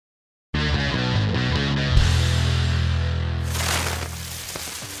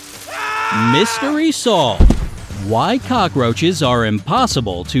Mystery solved! Why cockroaches are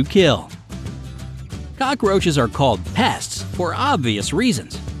impossible to kill. Cockroaches are called pests for obvious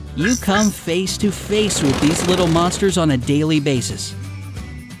reasons. You come face to face with these little monsters on a daily basis.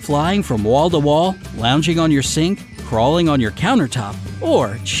 Flying from wall to wall, lounging on your sink, crawling on your countertop,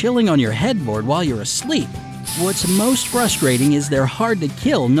 or chilling on your headboard while you're asleep. What's most frustrating is they're hard to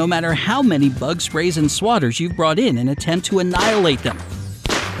kill no matter how many bug sprays and swatters you've brought in an attempt to annihilate them.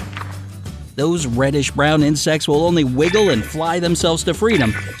 Those reddish-brown insects will only wiggle and fly themselves to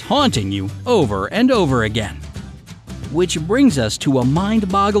freedom, taunting you over and over again. Which brings us to a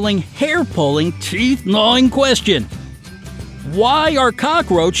mind-boggling, hair-pulling, teeth-gnawing question. Why are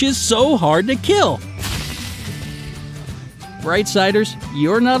cockroaches so hard to kill? Brightsiders,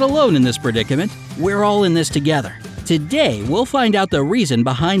 you're not alone in this predicament. We're all in this together. Today, we'll find out the reason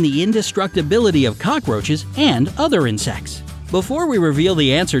behind the indestructibility of cockroaches and other insects. Before we reveal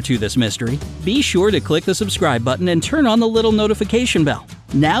the answer to this mystery, be sure to click the subscribe button and turn on the little notification bell.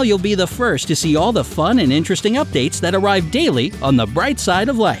 Now you'll be the first to see all the fun and interesting updates that arrive daily on the bright side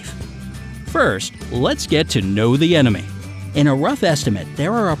of life. First, let's get to know the enemy. In a rough estimate,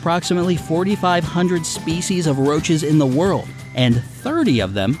 there are approximately 4,500 species of roaches in the world, and 30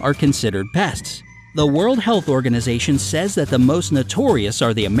 of them are considered pests. The World Health Organization says that the most notorious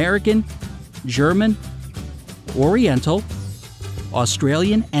are the American, German, Oriental,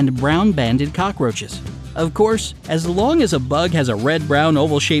 Australian, and brown-banded cockroaches. Of course, as long as a bug has a red-brown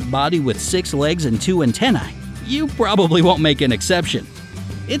oval-shaped body with 6 legs and 2 antennae, you probably won't make an exception.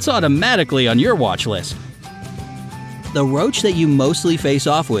 It's automatically on your watch list. The roach that you mostly face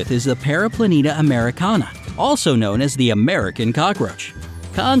off with is the Paraplaneta americana, also known as the American cockroach.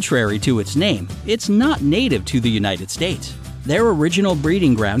 Contrary to its name, it's not native to the United States. Their original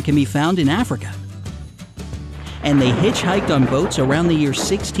breeding ground can be found in Africa. And they hitchhiked on boats around the year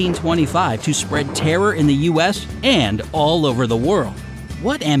 1625 to spread terror in the US and all over the world.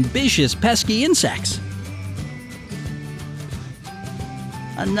 What ambitious, pesky insects!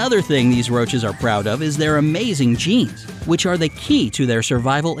 Another thing these roaches are proud of is their amazing genes, which are the key to their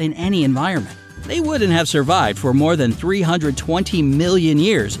survival in any environment. They wouldn't have survived for more than 320 million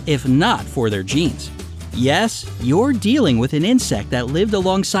years if not for their genes. Yes, you're dealing with an insect that lived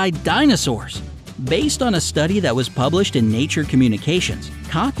alongside dinosaurs. Based on a study that was published in Nature Communications,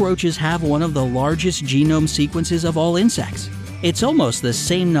 cockroaches have one of the largest genome sequences of all insects. It's almost the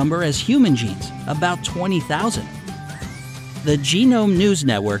same number as human genes, about 20,000. The Genome News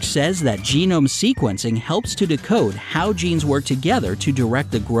Network says that genome sequencing helps to decode how genes work together to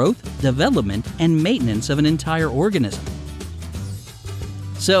direct the growth, development, and maintenance of an entire organism.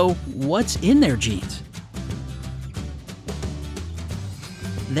 So, what's in their genes?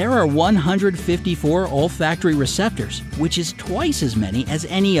 There are 154 olfactory receptors, which is twice as many as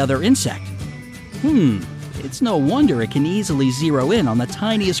any other insect. It's no wonder it can easily zero in on the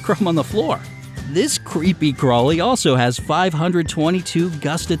tiniest crumb on the floor. This creepy crawly also has 522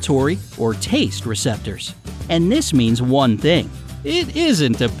 gustatory or taste receptors. And this means one thing: it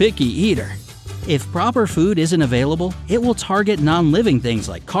isn't a picky eater. If proper food isn't available, it will target non-living things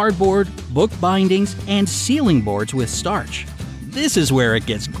like cardboard, book bindings, and ceiling boards with starch. This is where it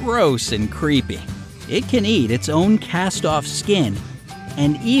gets gross and creepy. It can eat its own cast-off skin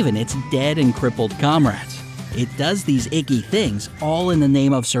and even its dead and crippled comrades. It does these icky things all in the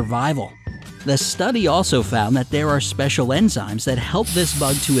name of survival. The study also found that there are special enzymes that help this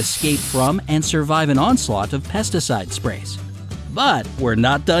bug to escape from and survive an onslaught of pesticide sprays. But we're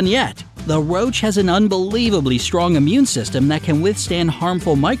not done yet. The roach has an unbelievably strong immune system that can withstand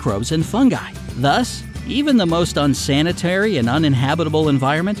harmful microbes and fungi. Thus, even the most unsanitary and uninhabitable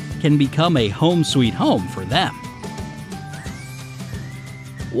environment can become a home sweet home for them.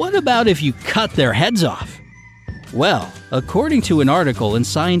 What about if you cut their heads off? Well, according to an article in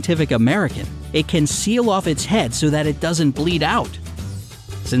Scientific American, it can seal off its head so that it doesn't bleed out.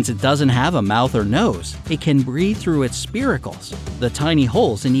 Since it doesn't have a mouth or nose, it can breathe through its spiracles, the tiny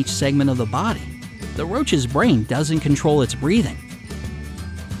holes in each segment of the body. The roach's brain doesn't control its breathing.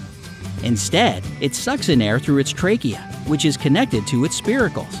 Instead, it sucks in air through its trachea, which is connected to its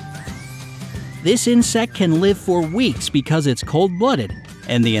spiracles. This insect can live for weeks because it's cold-blooded,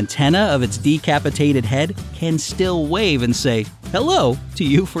 and the antenna of its decapitated head can still wave and say hello to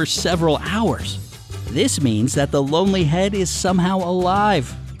you for several hours. This means that the lonely head is somehow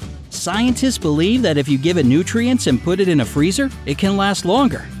alive. Scientists believe that if you give it nutrients and put it in a freezer, it can last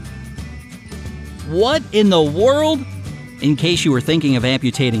longer. What in the world? In case you were thinking of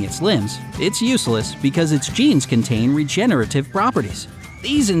amputating its limbs, it's useless because its genes contain regenerative properties.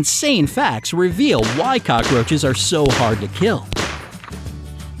 These insane facts reveal why cockroaches are so hard to kill.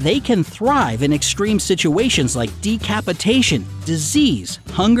 They can thrive in extreme situations like decapitation, disease,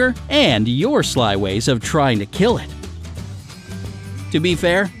 hunger, and your sly ways of trying to kill it. To be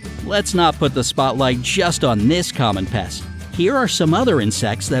fair, let's not put the spotlight just on this common pest. Here are some other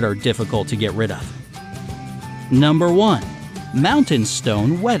insects that are difficult to get rid of. Number 1. Mountain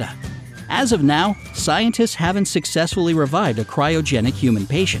stone weta. As of now, scientists haven't successfully revived a cryogenic human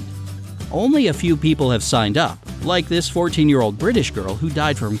patient. Only a few people have signed up, like this 14-year-old British girl who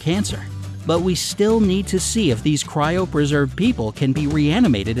died from cancer. But we still need to see if these cryopreserved people can be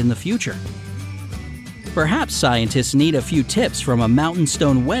reanimated in the future. Perhaps scientists need a few tips from a mountain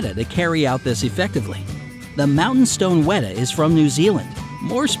stone weta to carry out this effectively. The mountain stone weta is from New Zealand,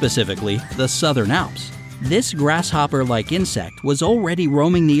 more specifically the Southern Alps. This grasshopper-like insect was already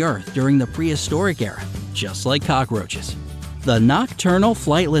roaming the earth during the prehistoric era, just like cockroaches. The nocturnal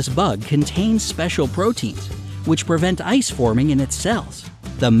flightless bug contains special proteins, which prevent ice forming in its cells.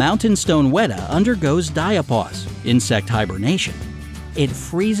 The mountain stone weta undergoes diapause, insect hibernation. It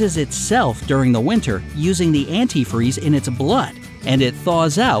freezes itself during the winter using the antifreeze in its blood, and it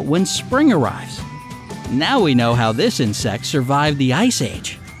thaws out when spring arrives. Now we know how this insect survived the Ice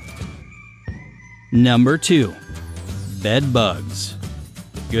Age. Number 2. Bed bugs.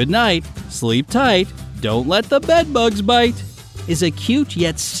 Good night, sleep tight, don't let the bed bugs bite, is a cute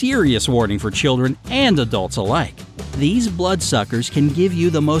yet serious warning for children and adults alike. These bloodsuckers can give you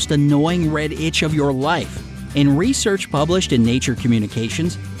the most annoying red itch of your life. In research published in Nature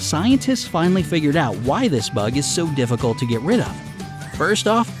Communications, scientists finally figured out why this bug is so difficult to get rid of. First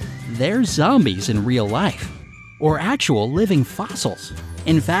off, they're zombies in real life, or actual living fossils.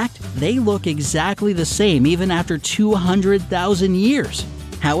 In fact, they look exactly the same even after 200,000 years.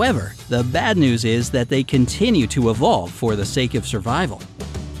 However, the bad news is that they continue to evolve for the sake of survival.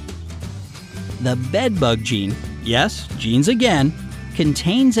 The bedbug gene, yes, genes again,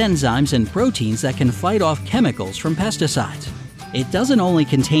 contains enzymes and proteins that can fight off chemicals from pesticides. It doesn't only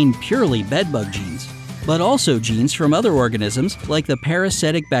contain purely bedbug genes, but also genes from other organisms like the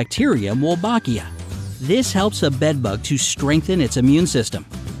parasitic bacterium Wolbachia. This helps a bedbug to strengthen its immune system.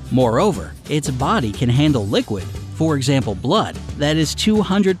 Moreover, its body can handle liquid, for example blood, that is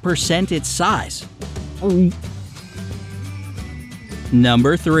 200% its size.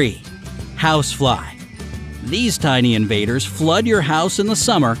 Number 3. Housefly. These tiny invaders flood your house in the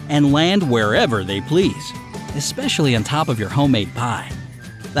summer and land wherever they please, especially on top of your homemade pie.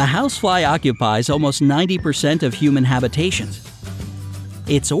 The housefly occupies almost 90% of human habitations.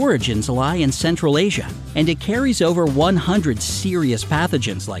 Its origins lie in Central Asia, and it carries over 100 serious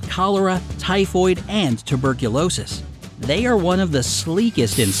pathogens like cholera, typhoid, and tuberculosis. They are one of the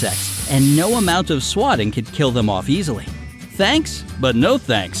sleekest insects, and no amount of swatting could kill them off easily. Thanks, but no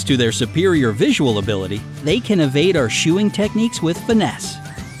thanks to their superior visual ability, they can evade our shooing techniques with finesse.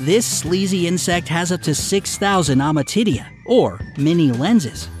 This sleazy insect has up to 6,000 ommatidia, or mini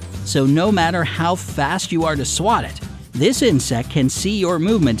lenses. So no matter how fast you are to swat it, this insect can see your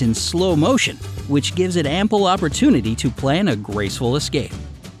movement in slow motion, which gives it ample opportunity to plan a graceful escape.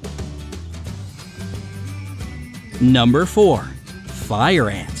 Number 4. Fire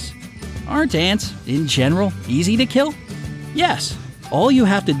ants. Aren't ants, in general, easy to kill? Yes, all you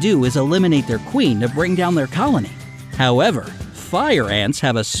have to do is eliminate their queen to bring down their colony. However, fire ants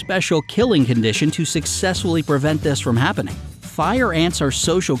have a special killing condition to successfully prevent this from happening. Fire ants are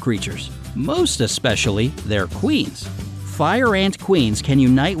social creatures, most especially their queens. Fire ant queens can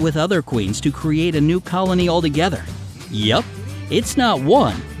unite with other queens to create a new colony altogether. Yup, it's not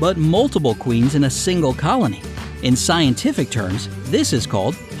one, but multiple queens in a single colony. In scientific terms, this is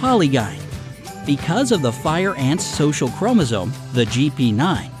called polygyne. Because of the fire ant's social chromosome, the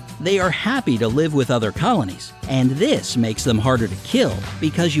GP9, they are happy to live with other colonies, and this makes them harder to kill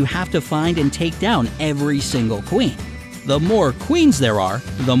because you have to find and take down every single queen. The more queens there are,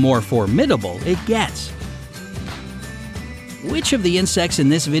 the more formidable it gets. Which of the insects in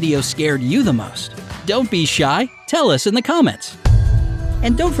this video scared you the most? Don't be shy, tell us in the comments.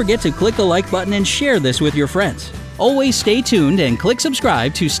 And don't forget to click the like button and share this with your friends. Always stay tuned and click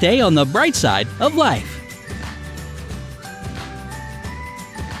subscribe to stay on the bright side of life.